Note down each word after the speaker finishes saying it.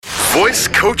Voice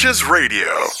Coaches Radio.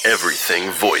 Everything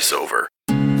voiceover.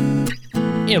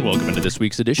 And welcome into this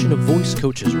week's edition of Voice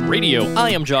Coaches Radio. I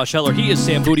am Josh Heller. He is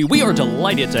Sam Booty. We are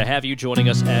delighted to have you joining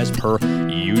us as per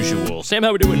usual. Sam, how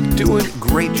are we doing? Doing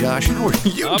great, Josh. How are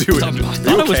you doing? I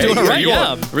thought I was doing all right,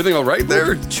 yeah. Everything all right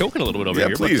there? Choking a little bit over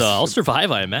here, please. but I'll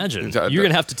survive, I imagine. You're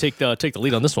going to have to take the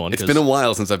lead on this one. It's been a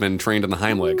while since I've been trained on the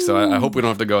Heimlich, so I hope we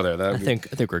don't have to go there. I think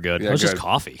we're good. Yeah, it was just good.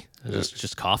 coffee. It was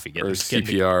just coffee. Or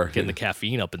CPR. Getting the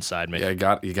caffeine up inside me. Yeah,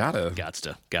 you gotta. Gots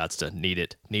to. Need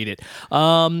it.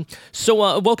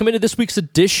 So welcome into this week's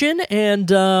edition, and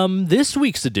this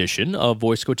week's edition of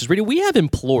Voice Coaches Radio, we have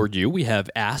implored you, we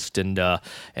have asked and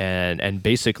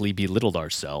basically belittled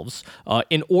ourselves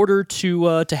in order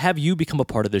to have you become a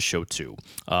part of this show too.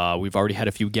 We've already had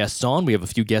a few guests on. We have a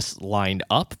few guests lined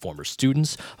up, former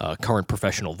students, current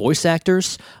professional voice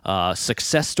actors,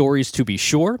 success stories to be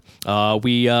sure.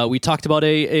 We talked about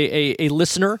a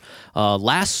listener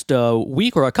last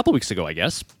week or a couple weeks ago, I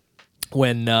guess,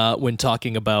 when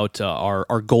talking about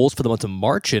our goals for the month of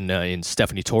March, and in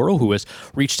Stephanie Toro, who has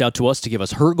reached out to us to give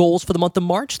us her goals for the month of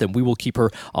March, then we will keep her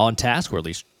on task, or at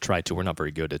least try to. We're not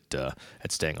very good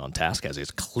at staying on task, as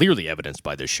is clearly evidenced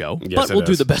by this show. Yes, but we'll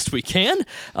do the best we can.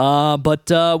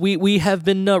 But we have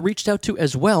been reached out to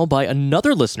as well by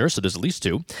another listener, so there's at least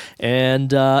two,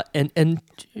 and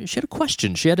she had a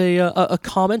question. She had a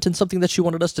comment and something that she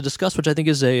wanted us to discuss, which I think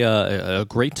is a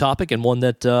great topic and one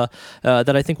that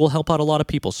I think will help out a lot of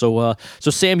people. So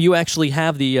Sam, you actually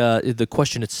have the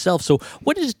question itself. So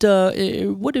what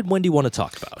did Wendy want to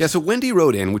talk about? Yeah, so Wendy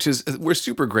wrote in, which is, we're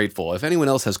super grateful. If anyone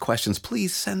else has questions,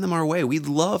 please send them our way. We'd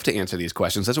love to answer these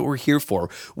questions. That's what we're here for.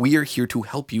 We are here to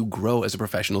help you grow as a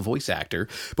professional voice actor.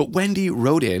 But Wendy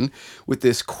wrote in with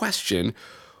this question.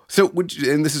 So,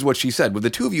 and this is what she said: would the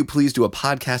two of you please do a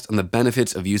podcast on the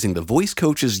benefits of using the Voice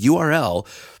Coaches URL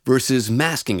versus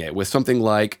masking it with something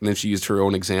like, and then she used her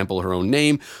own example, her own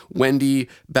name,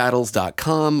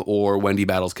 wendybattles.com or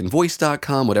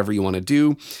wendybattlescanvoice.com, whatever you want to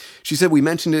do. She said, we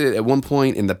mentioned it at one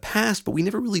point in the past, but we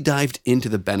never really dived into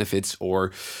the benefits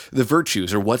or the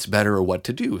virtues or what's better or what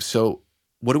to do. So,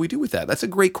 what do we do with that? That's a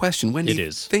great question, Wendy. It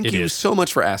is. Thank you so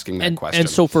much for asking that question. And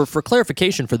so for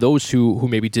clarification, for those who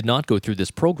maybe did not go through this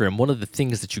program, one of the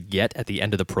things that you get at the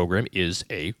end of the program is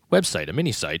a website, a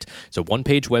mini site. It's a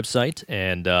one-page website,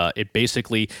 and it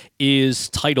basically is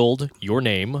titled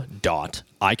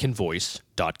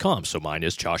yourname.icanvoice.com. So mine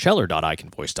is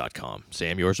joshheller.icanvoice.com.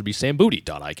 Sam, yours would be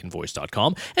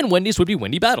sambooty.icanvoice.com. And Wendy's would be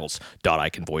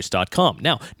wendybattles.icanvoice.com.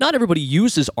 Now, not everybody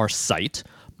uses our site.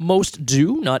 Most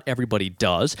do, not everybody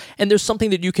does, and there's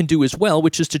something that you can do as well,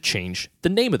 which is to change the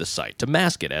name of the site, to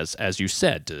mask it, as you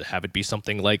said, to have it be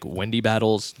something like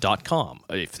wendybattles.com,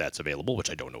 if that's available,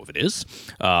 which I don't know if it is.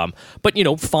 But,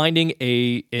 finding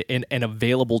an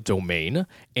available domain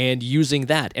and using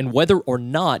that, and whether or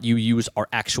not you use our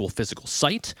actual physical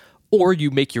site or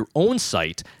you make your own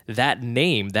site, that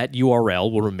name, that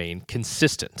URL will remain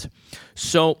consistent.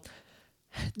 So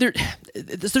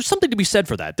there's something to be said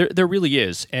for that. There really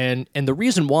is. And the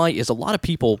reason why is a lot of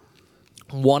people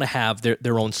want to have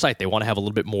their own site. They want to have a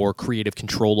little bit more creative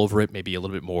control over it, maybe a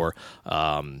little bit more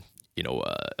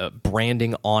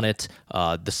branding on it.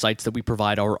 The sites that we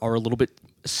provide are a little bit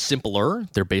simpler.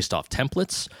 They're based off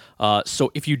templates.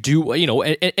 So if you do,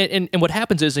 and what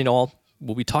happens is, we'll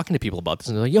be talking to people about this,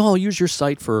 and they're like, I'll use your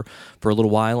site for a little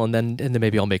while, and then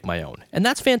maybe I'll make my own. And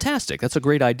that's fantastic. That's a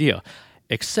great idea.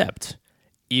 Except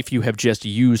if you have just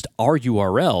used our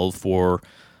URL for,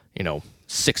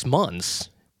 6 months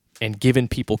and given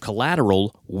people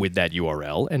collateral with that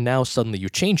URL, and now suddenly you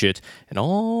change it, and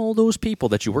all those people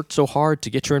that you worked so hard to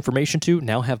get your information to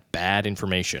now have bad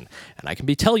information. And I can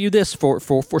tell you this for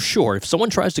sure. If someone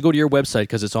tries to go to your website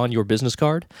because it's on your business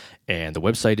card and the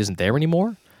website isn't there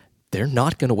anymore, they're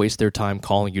not going to waste their time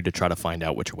calling you to try to find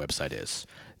out what your website is.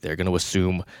 They're going to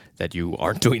assume that you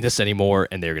aren't doing this anymore,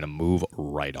 and they're going to move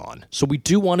right on. So we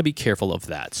do want to be careful of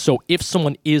that. So if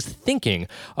someone is thinking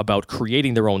about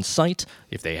creating their own site,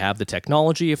 if they have the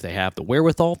technology, if they have the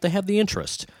wherewithal, if they have the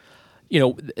interest,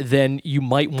 then you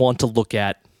might want to look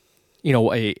at,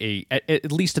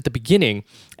 at least at the beginning,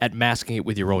 at masking it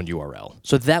with your own URL.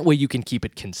 So that way you can keep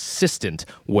it consistent,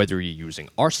 whether you're using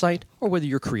our site or whether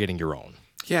you're creating your own.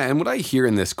 Yeah, and what I hear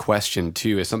in this question,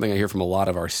 too, is something I hear from a lot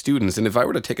of our students. And if I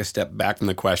were to take a step back from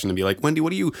the question and be like, Wendy,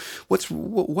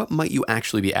 what might you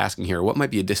actually be asking here? What might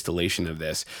be a distillation of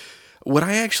this? What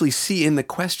I actually see in the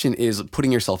question is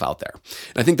putting yourself out there.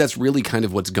 And I think that's really kind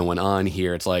of what's going on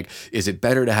here. It's like, is it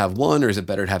better to have one or is it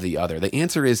better to have the other? The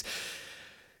answer is,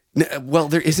 Well,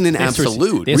 there isn't an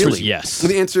absolute. The answer really. is yes.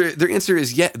 The answer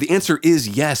is yes. The answer is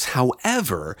yes.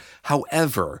 However,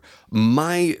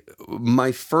 my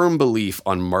firm belief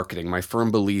on marketing, my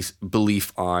firm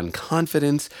belief on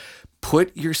confidence.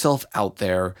 Put yourself out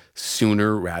there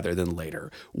sooner rather than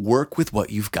later. Work with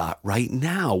what you've got right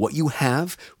now. What you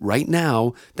have right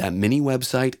now, that mini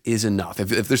website is enough.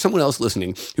 If there's someone else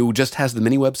listening who just has the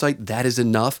mini website, that is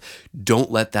enough. Don't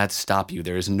let that stop you.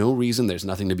 There is no reason. There's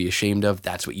nothing to be ashamed of.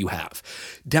 That's what you have.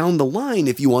 Down the line,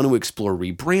 if you want to explore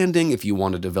rebranding, if you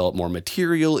want to develop more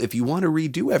material, if you want to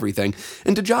redo everything,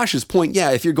 and to Josh's point,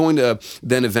 yeah, if you're going to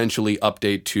then eventually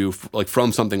update to like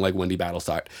from something like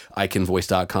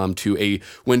wendybattles.iconvoice.com to a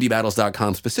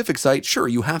wendybattles.com specific site, sure,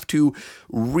 you have to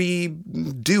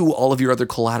redo all of your other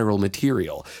collateral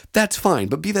material. That's fine,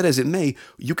 but be that as it may,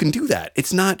 you can do that.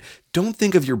 It's not, don't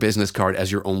think of your business card as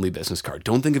your only business card.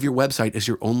 Don't think of your website as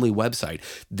your only website.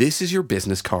 This is your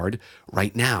business card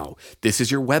right now. This is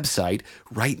your website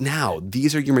right now.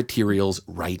 These are your materials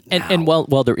right now. And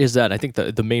while there is that, I think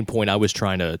the main point I was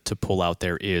trying to pull out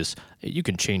there is you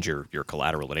can change your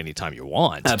collateral at any time you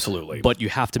want. Absolutely. But you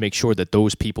have to make sure that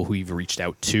those people who you've reached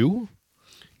out to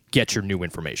get your new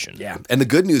information. Yeah. And the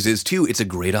good news is, too, it's a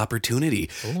great opportunity.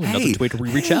 Another way to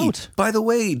reach out. By the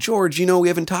way, George, we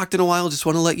haven't talked in a while. Just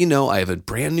want to let you know I have a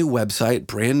brand new website,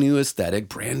 brand new aesthetic,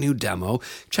 brand new demo.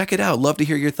 Check it out. Love to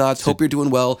hear your thoughts. Hope you're doing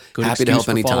well. Good Happy to help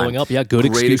for anytime. Following up. Yeah,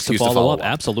 good Great excuse to follow up.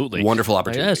 Absolutely. Wonderful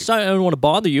opportunity. Yes, I don't want to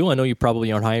bother you. I know you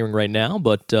probably aren't hiring right now,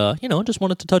 but, just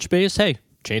wanted to touch base. Hey,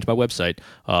 change my website.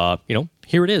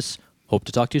 Here it is. Hope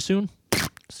to talk to you soon.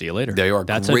 See you later. There you are.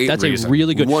 That's Great a reason.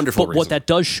 really good, wonderful. But what that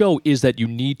does show is that you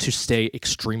need to stay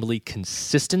extremely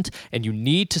consistent and you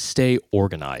need to stay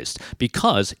organized.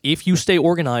 Because if you stay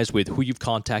organized with who you've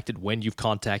contacted, when you've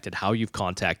contacted, how you've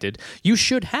contacted, you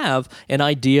should have an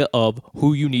idea of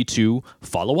who you need to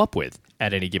follow up with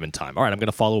at any given time. All right, I'm going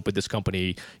to follow up with this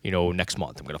company, next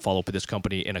month. I'm going to follow up with this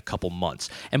company in a couple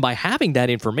months. And by having that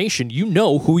information, you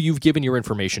know who you've given your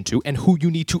information to and who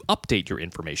you need to update your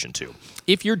information to.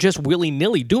 If you're just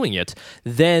willy-nilly doing it,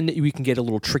 then we can get a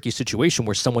little tricky situation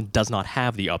where someone does not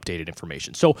have the updated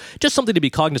information. So just something to be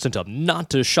cognizant of,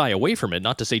 not to shy away from it,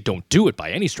 not to say don't do it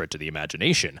by any stretch of the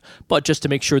imagination, but just to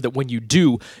make sure that when you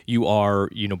do, you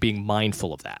are, being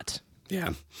mindful of that.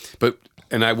 Yeah.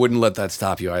 And I wouldn't let that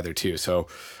stop you either, too. So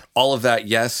all of that,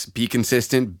 yes, be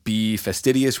consistent, be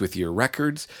fastidious with your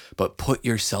records, but put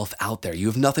yourself out there. You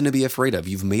have nothing to be afraid of.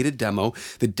 You've made a demo.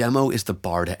 The demo is the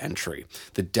bar to entry.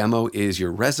 The demo is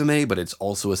your resume, but it's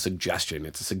also a suggestion.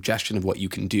 It's a suggestion of what you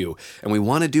can do. And what we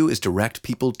want to do is direct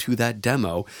people to that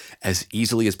demo as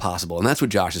easily as possible. And that's what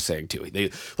Josh is saying, too.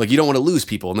 You don't want to lose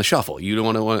people in the shuffle. You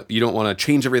don't want to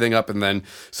change everything up and then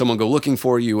someone go looking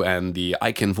for you and the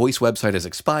Icon Voice website has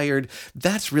expired.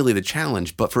 That's really the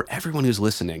challenge. But for everyone who's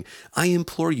listening, I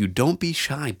implore you, don't be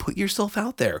shy. Put yourself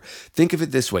out there. Think of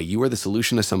it this way. You are the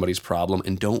solution to somebody's problem,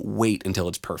 and don't wait until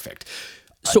it's perfect.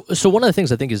 So one of the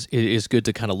things I think is good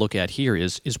to kind of look at here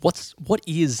is what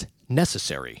is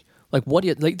necessary.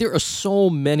 There are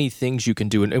so many things you can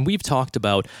do, and we've talked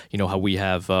about how we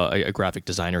have a graphic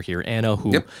designer here, Anna,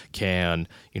 who can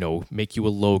make you a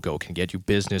logo, can get you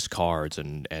business cards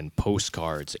and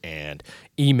postcards and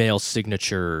email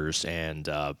signatures and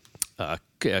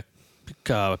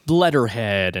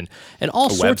letterhead and all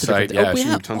sorts website, of different things.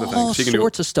 We have tons of all things.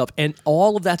 sorts of stuff, and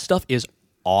all of that stuff is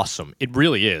awesome. It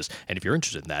really is. And if you're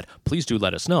interested in that, please do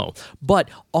let us know. But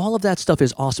all of that stuff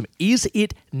is awesome. Is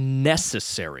it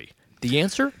necessary? The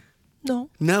answer? No.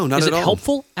 No, not at all. Is it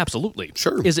helpful? Absolutely.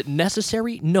 Sure. Is it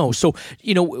necessary? No. So,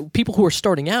 people who are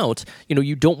starting out,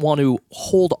 you don't want to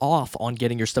hold off on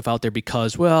getting your stuff out there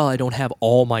because, well, I don't have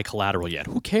all my collateral yet.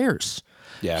 Who cares?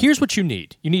 Yeah. Here's what you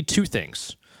need. You need two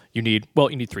things. You need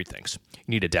three things.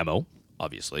 You need a demo,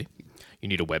 obviously. You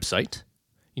need a website.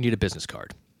 You need a business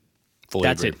card.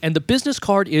 That's it. And the business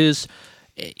card is,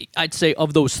 I'd say,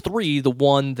 of those three, the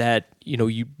one that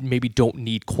you maybe don't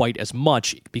need quite as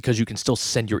much because you can still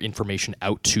send your information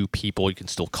out to people. You can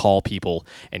still call people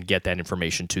and get that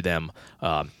information to them.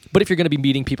 But if you're going to be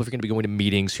meeting people, if you're going to be going to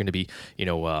meetings, you're going to be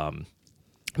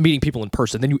meeting people in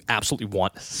person, then you absolutely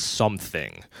want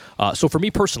something. So for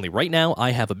me personally, right now,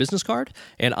 I have a business card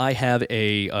and I have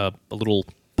a little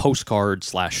postcard /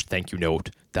 thank you note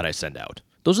that I send out.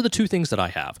 Those are the two things that I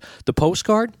have. The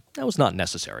postcard, that was not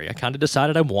necessary. I kind of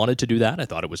decided I wanted to do that. I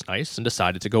thought it was nice and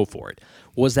decided to go for it.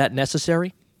 Was that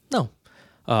necessary? No.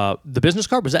 The business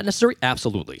card, was that necessary?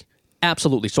 Absolutely.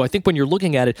 Absolutely. So I think when you're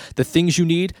looking at it, the things you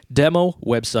need, demo,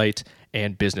 website,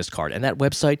 and business card. And that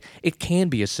website, it can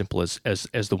be as simple as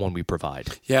the one we provide.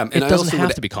 Yeah, and it I doesn't also have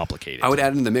would- to be complicated. I would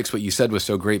add in the mix what you said was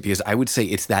so great because I would say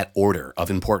it's that order of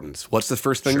importance. What's the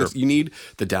first thing that you need?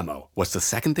 The demo. What's the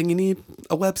second thing you need?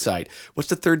 A website. What's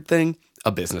the third thing?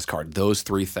 A business card. Those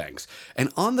three things.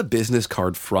 And on the business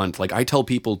card front, like I tell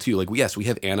people too, like, yes, we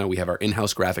have Anna, we have our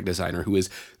in-house graphic designer who is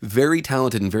very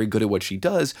talented and very good at what she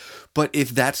does. But if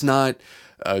that's not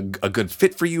a good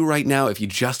fit for you right now, if you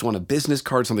just want a business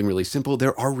card, something really simple,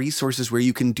 there are resources where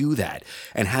you can do that.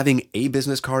 And having a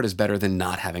business card is better than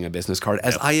not having a business card.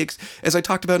 As I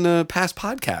talked about in a past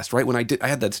podcast, right? When I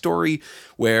had that story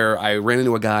where I ran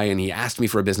into a guy and he asked me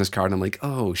for a business card and I'm like,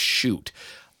 oh shoot,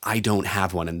 I don't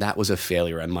have one. And that was a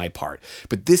failure on my part.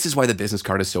 But this is why the business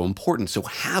card is so important. So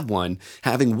having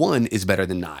one is better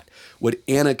than not. What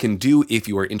Anna can do if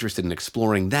you are interested in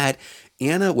exploring that,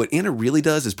 what Anna really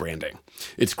does is branding.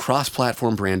 It's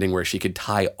cross-platform branding where she could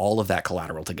tie all of that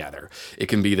collateral together. It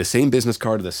can be the same business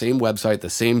card, the same website, the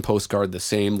same postcard, the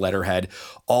same letterhead,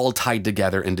 all tied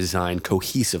together and designed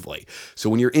cohesively.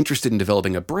 So when you're interested in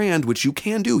developing a brand, which you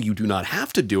can do, you do not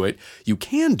have to do it, you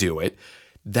can do it,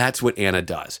 that's what Anna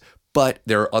does. But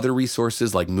there are other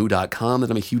resources like moo.com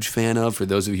that I'm a huge fan of. For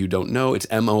those of you who don't know, it's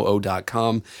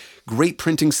moo.com. Great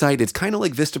printing site. It's kind of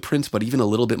like Vistaprint, but even a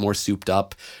little bit more souped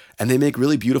up. And they make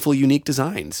really beautiful, unique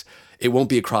designs. It won't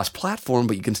be a cross-platform,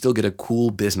 but you can still get a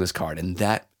cool business card. And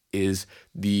that is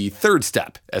the third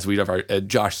step, as we have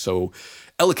Josh so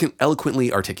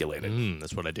eloquently articulated.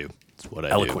 That's what I do. That's what I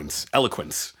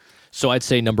Eloquence. So I'd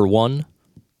say number one,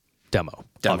 demo.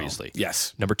 Obviously.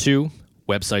 Yes. Number two,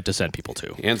 website to send people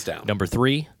to. Hands down. Number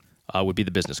three would be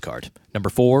the business card. Number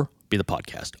four, be the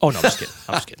podcast. Oh, no, I'm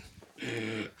just kidding.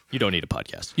 You don't need a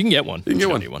podcast. You can get one. You can get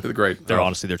one. Need one. They're great.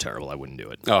 Honestly, they're terrible. I wouldn't do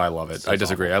it. Oh, I love it. I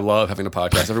disagree. I love having a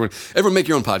podcast. Everyone make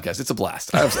your own podcast. It's a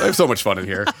blast. I have so much fun in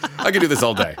here. I could do this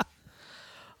all day.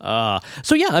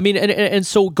 So yeah, I mean, and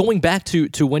so going back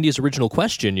to Wendy's original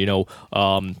question,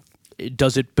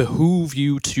 does it behoove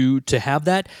you to have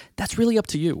that? That's really up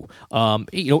to you.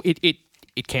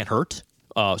 It can't hurt,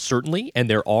 certainly, and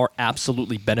there are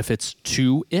absolutely benefits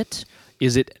to it.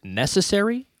 Is it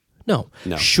necessary? No.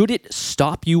 Should it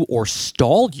stop you or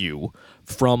stall you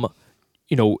from,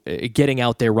 getting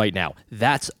out there right now?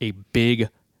 That's a big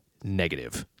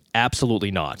negative.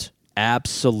 Absolutely not.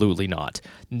 Absolutely not.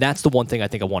 And that's the one thing I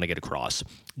think I want to get across.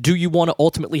 Do you want to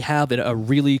ultimately have a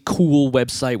really cool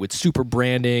website with super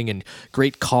branding and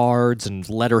great cards and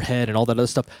letterhead and all that other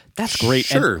stuff? That's great.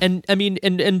 Sure. And I mean,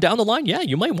 and down the line, yeah,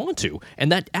 you might want to.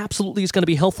 And that absolutely is going to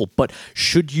be helpful. But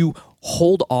should you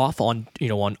hold off on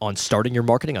starting your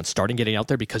marketing, on starting getting out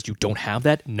there because you don't have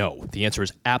that? No. The answer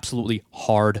is absolutely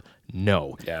hard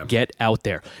no. Yeah. Get out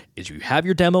there. If you have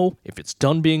your demo, if it's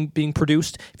done being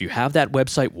produced, if you have that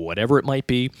website, whatever it might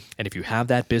be, and if you have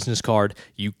that business card,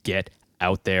 you get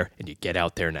out there, and you get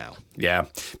out there now. Yeah.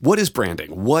 What is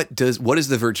branding? What is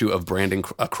the virtue of branding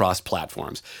across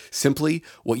platforms? Simply,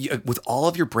 with all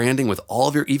of your branding,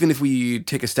 even if we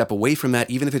take a step away from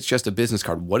that, even if it's just a business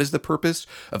card, what is the purpose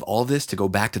of all this? To go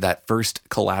back to that first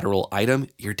collateral item,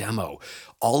 your demo.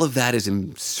 All of that is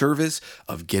in service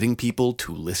of getting people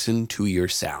to listen to your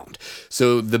sound.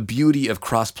 So the beauty of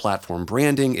cross-platform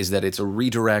branding is that it's a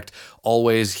redirect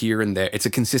always here and there. It's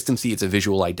a consistency. It's a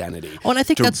visual identity. Oh, and I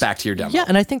think that's back to your demo. Yeah,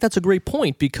 and I think that's a great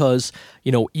point because,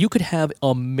 you could have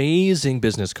amazing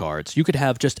business cards. You could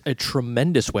have just a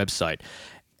tremendous website.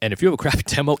 And if you have a crappy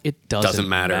demo, it doesn't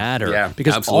matter. Yeah,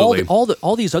 because absolutely.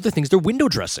 all these other things, they're window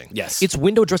dressing. Yes. It's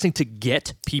window dressing to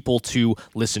get people to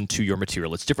listen to your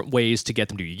material. It's different ways to get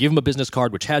them to. You give them a business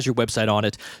card, which has your website on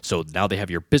it. So now they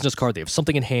have your business card. They have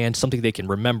something in hand, something they can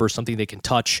remember, something they can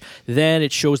touch. Then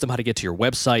it shows them how to get to your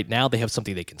website. Now they have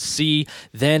something they can see.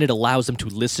 Then it allows them to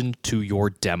listen to your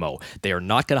demo. They are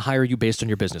not going to hire you based on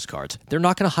your business cards. They're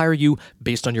not going to hire you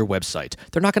based on your website.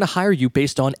 They're not going to hire you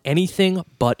based on anything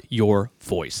but your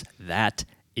voice. That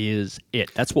is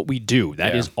it. That's what we do.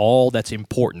 That is all that's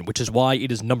important, which is why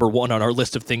it is number one on our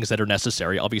list of things that are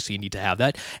necessary. Obviously, you need to have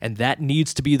that, and that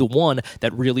needs to be the one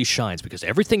that really shines because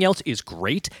everything else is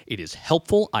great. It is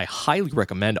helpful. I highly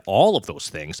recommend all of those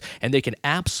things, and they can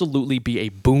absolutely be a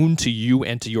boon to you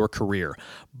and to your career,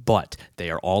 but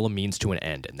they are all a means to an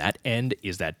end, and that end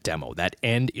is that demo. That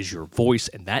end is your voice,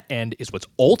 and that end is what's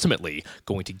ultimately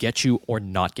going to get you or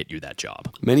not get you that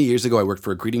job. Many years ago, I worked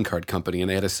for a greeting card company, and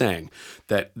they had a saying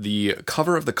that the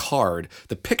cover of the card,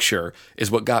 the picture,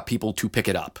 is what got people to pick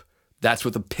it up. That's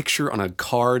what the picture on a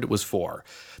card was for.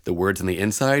 The words on the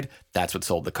inside, that's what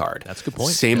sold the card. That's a good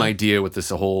point. Same idea with this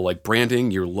whole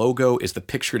branding. Your logo is the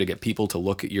picture to get people to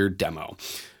look at your demo.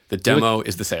 The demo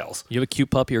is the sales. You have a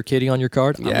cute puppy or kitty on your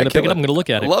card? I'm Yeah, going to pick it up. I'm going to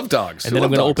look at I it. love dogs. And then I'm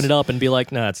going to open it up and be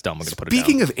like, nah, it's dumb. I'm going to put it down.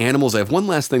 Speaking of animals, I have one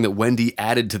last thing that Wendy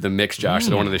added to the mix, Josh,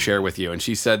 that I wanted to share with you. And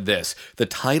she said this. The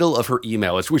title of her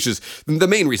email, which is the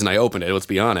main reason I opened it, let's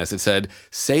be honest. It said,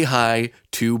 "Say hi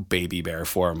to Baby Bear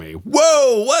for me."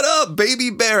 Whoa, what up, Baby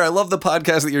Bear? I love the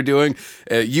podcast that you're doing.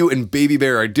 You and Baby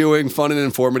Bear are doing fun and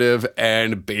informative,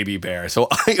 and Baby Bear. So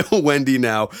I owe Wendy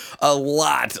now a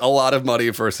lot of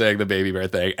money for saying the Baby Bear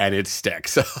thing, and it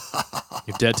sticks.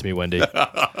 You're dead to me, Wendy. You're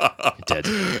dead.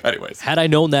 Anyways. Had I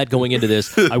known that going into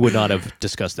this, I would not have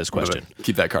discussed this question.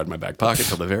 Keep that card in my back pocket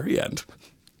till the very end.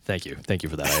 Thank you. Thank you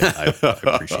for that. I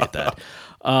appreciate that.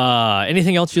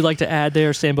 Anything else you'd like to add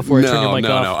there, Sam, before I turn your mic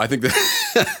off? No. I think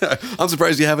that I'm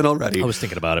surprised you haven't already. I was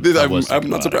thinking about it. I'm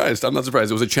not surprised. I'm not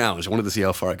surprised. It was a challenge. I wanted to see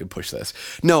how far I could push this.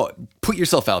 No, put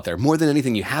yourself out there. More than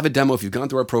anything, you have a demo. If you've gone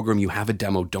through our program, you have a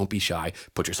demo. Don't be shy.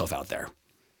 Put yourself out there.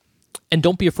 And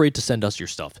don't be afraid to send us your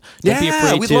stuff. Don't be Yeah,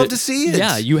 afraid we'd love to see it.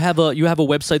 Yeah, you have a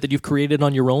website that you've created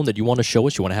on your own that you want to show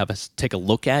us. You want to have us take a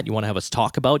look at. You want to have us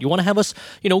talk about. You want to have us,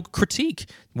 critique.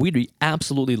 We'd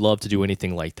absolutely love to do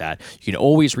anything like that. You can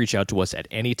always reach out to us at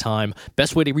any time.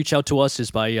 Best way to reach out to us is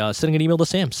by sending an email to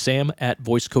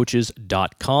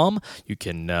sam@voicecoaches.com. You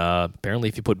can, apparently,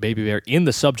 if you put Baby Bear in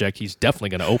the subject, he's definitely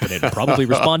going to open it and probably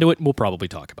respond to it, and we'll probably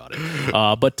talk about it.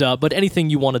 But anything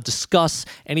you want to discuss,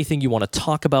 anything you want to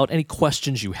talk about, any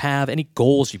questions you have, any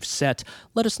goals you've set,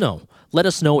 let us know. Let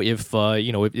us know if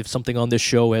if something on this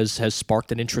show has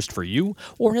sparked an interest for you,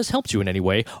 or has helped you in any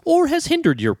way, or has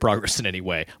hindered your progress in any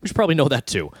way. We should probably know that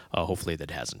too. Hopefully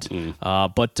that hasn't.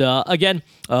 But again,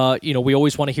 we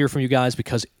always want to hear from you guys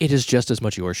because it is just as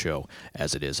much your show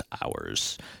as it is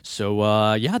ours.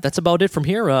 So that's about it from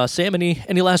here. Sam,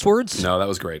 any last words? No, that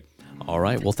was great. All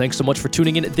right. Well, thanks so much for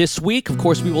tuning in this week. Of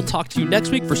course, we will talk to you next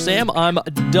week. For Sam, I'm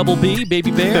Double B, Baby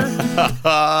Bear.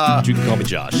 You can call me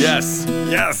Josh. Yes.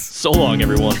 So long,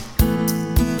 everyone.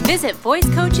 Visit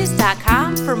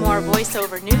voicecoaches.com for more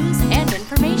voiceover news and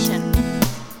information.